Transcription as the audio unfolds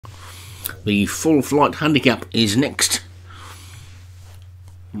The full flight handicap is next.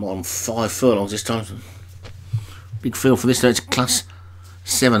 I'm on 5 furlongs this time. Big field for this, though. It's class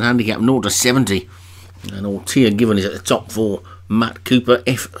 7 handicap, 0 to 70. And Altia Given is at the top for Matt Cooper.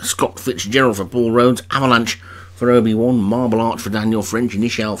 F. Scott Fitzgerald for Paul Rhodes. Avalanche for Obi-Wan. Marble Arch for Daniel French.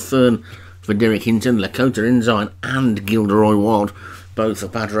 Initial Fern for Derek Hinton. Lakota Ensign and Gilderoy Wild, both for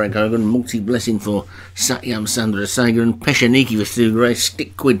Patrick Hogan. Multi Blessing for Satyam Chandrasekhar. And Peshaniki for Stu Gray.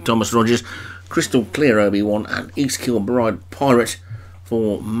 Stick Quid Thomas Rogers. Crystal Clear Obi-Wan. And East Kilbride Pirate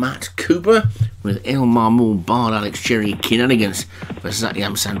for Matt Cooper, with El Marmul Bard Alex Cherry Kinanigans for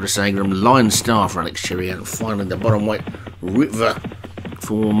Satyam Chandrasekhar and Lion Star for Alex Cherry, and finally the bottom weight River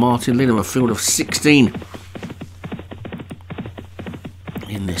for Martin Lidham, a field of 16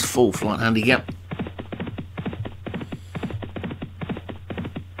 in this full flight handicap.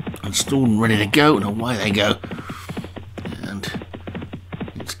 Installed and ready to go, and away they go. And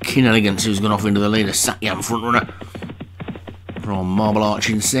it's Kinanigans who's gone off into the lead, a Satyam front runner from Marble Arch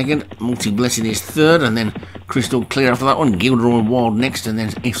in second, Multi Blessing is third, and then Crystal Clear after that one, Gilderoy Wild next, and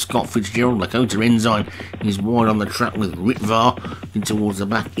then F. Scott Fitzgerald. Lakota Ensign is wide on the track with Ritvar in towards the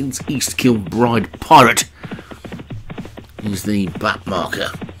back. East Kilbride Pirate is the back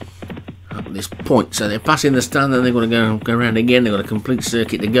marker at this point. So they're passing the stand, then they've got to go around again. They've got a complete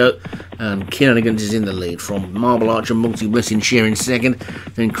circuit to go, and Kinanigans is in the lead from Marble Arch and Multi Blessing sharing second.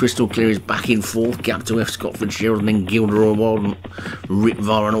 Then Crystal Clear is back in fourth, gap to F. Scott Fitzgerald, and then Gilderoy Wild and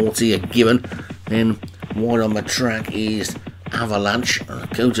Ritvar and Alti are given. Then wide on the track is Avalanche.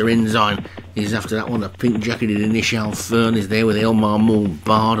 Lakota Ensign is after that one. The pink jacketed Initial Fern is there with Elmar Moore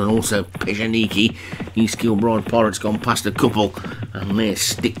Bard and also Peshaniki. East Kilbride Pirates gone past a couple, and there's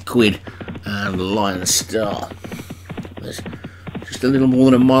Stick Quid and Lion Star. There's just a little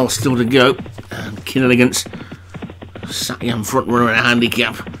more than a mile still to go, and Kinanigans, Satyam front runner at a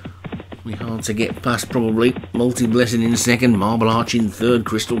handicap. Be hard to get past probably. Multi Blessing in second, Marble Arch in third,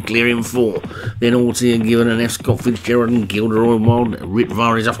 Crystal Clear in four. Then Altia Given and F. Scott Fitzgerald and Gilderoy Wild.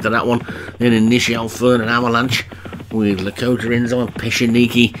 Ritvar is after that one. Then Initial Fern and Avalanche with Lakota Ensign,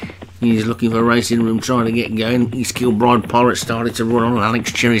 Peshaniki. He's looking for racing room, trying to get going. East Kilbride Pirate started to run on, and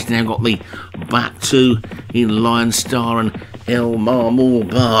Alex Cherry's now got the back two in Lion Star and El Marmul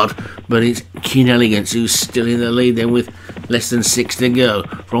Bard. But it's Kinanigans who's still in the lead then with less than 6 to go.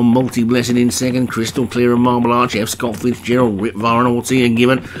 From Multi Blessing in second, Crystal Clear and Marble Arch, F. Scott Fitzgerald, Ritvar and Altia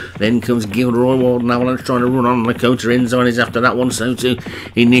Given. Then comes Gilderoy Wild and Avalanche trying to run on. Lakota Ensign is after that one, so too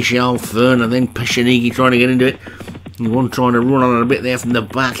Initial Fern, and then Peshaniki trying to get into it. One trying to run on a bit there from the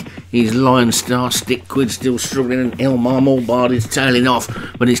back is Lion Star. Stick Quid still struggling, and El Marmul Bard is tailing off,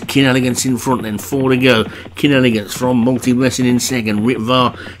 but it's Kinanigans in front, then 4 to go. Kinanigans from Multi Blessing in second,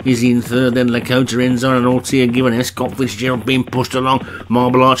 Ritvar is in third, then Lakota Ensign and Altia Given. Scott Fitzgerald being pushed along.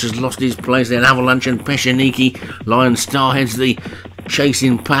 Marble Arch has lost his place, then Avalanche and Peshaniki. Lion Star heads the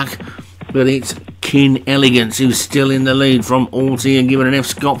chasing pack, but it's Kinanigans who's still in the lead from Altia Given and F.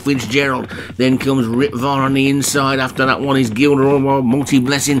 Scott Fitzgerald. Then comes Ritvar on the inside. After that one is Gilderoy Wild. Multi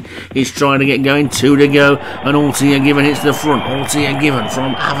Blessing is trying to get going. 2 to go, and Altia Given hits the front. Altia Given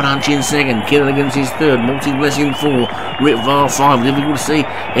from Avalanche in second. Kinanigans is third. Multi Blessing 4. Ritvar 5. Difficult to see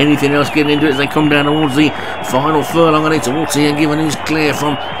anything else getting into it as they come down towards the final furlong, and it's Altia Given who's clear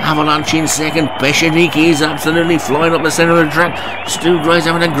from Avalanche in second. Peshaniki is absolutely flying up the centre of the track. Stu Gray's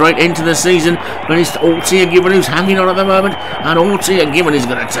having a great end to the season, but it's Altia Given who's hanging on at the moment, and Altia Given is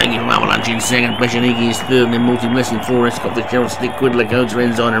going to take it from Avalanche in second. Peshaniki is third, and then Multi Blessing 4. Scott Fitzgerald, Stick Quid, Lakota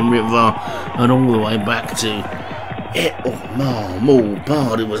Ensign and Ritvar, and all the way back to Marmul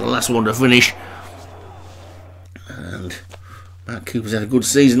Bard, who was the last one to finish. And Matt Cooper's had a good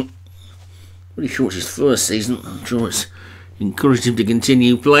season. Pretty sure it's his first season. I'm sure it's encouraged him to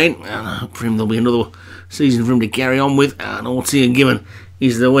continue playing, and I hope for him there'll be another season for him to carry on with. And Altia Given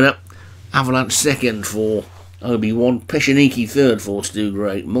is the winner. Avalanche second for Obi-Wan. Peshaniki third for Stu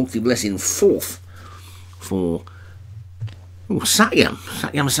Gray. Multi Blessing fourth for Satyam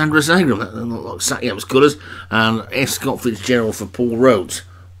Chandrasekhar. That doesn't look like Satyam's colours. And F. Scott Fitzgerald for Paul Rhodes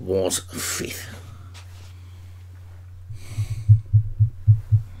was fifth.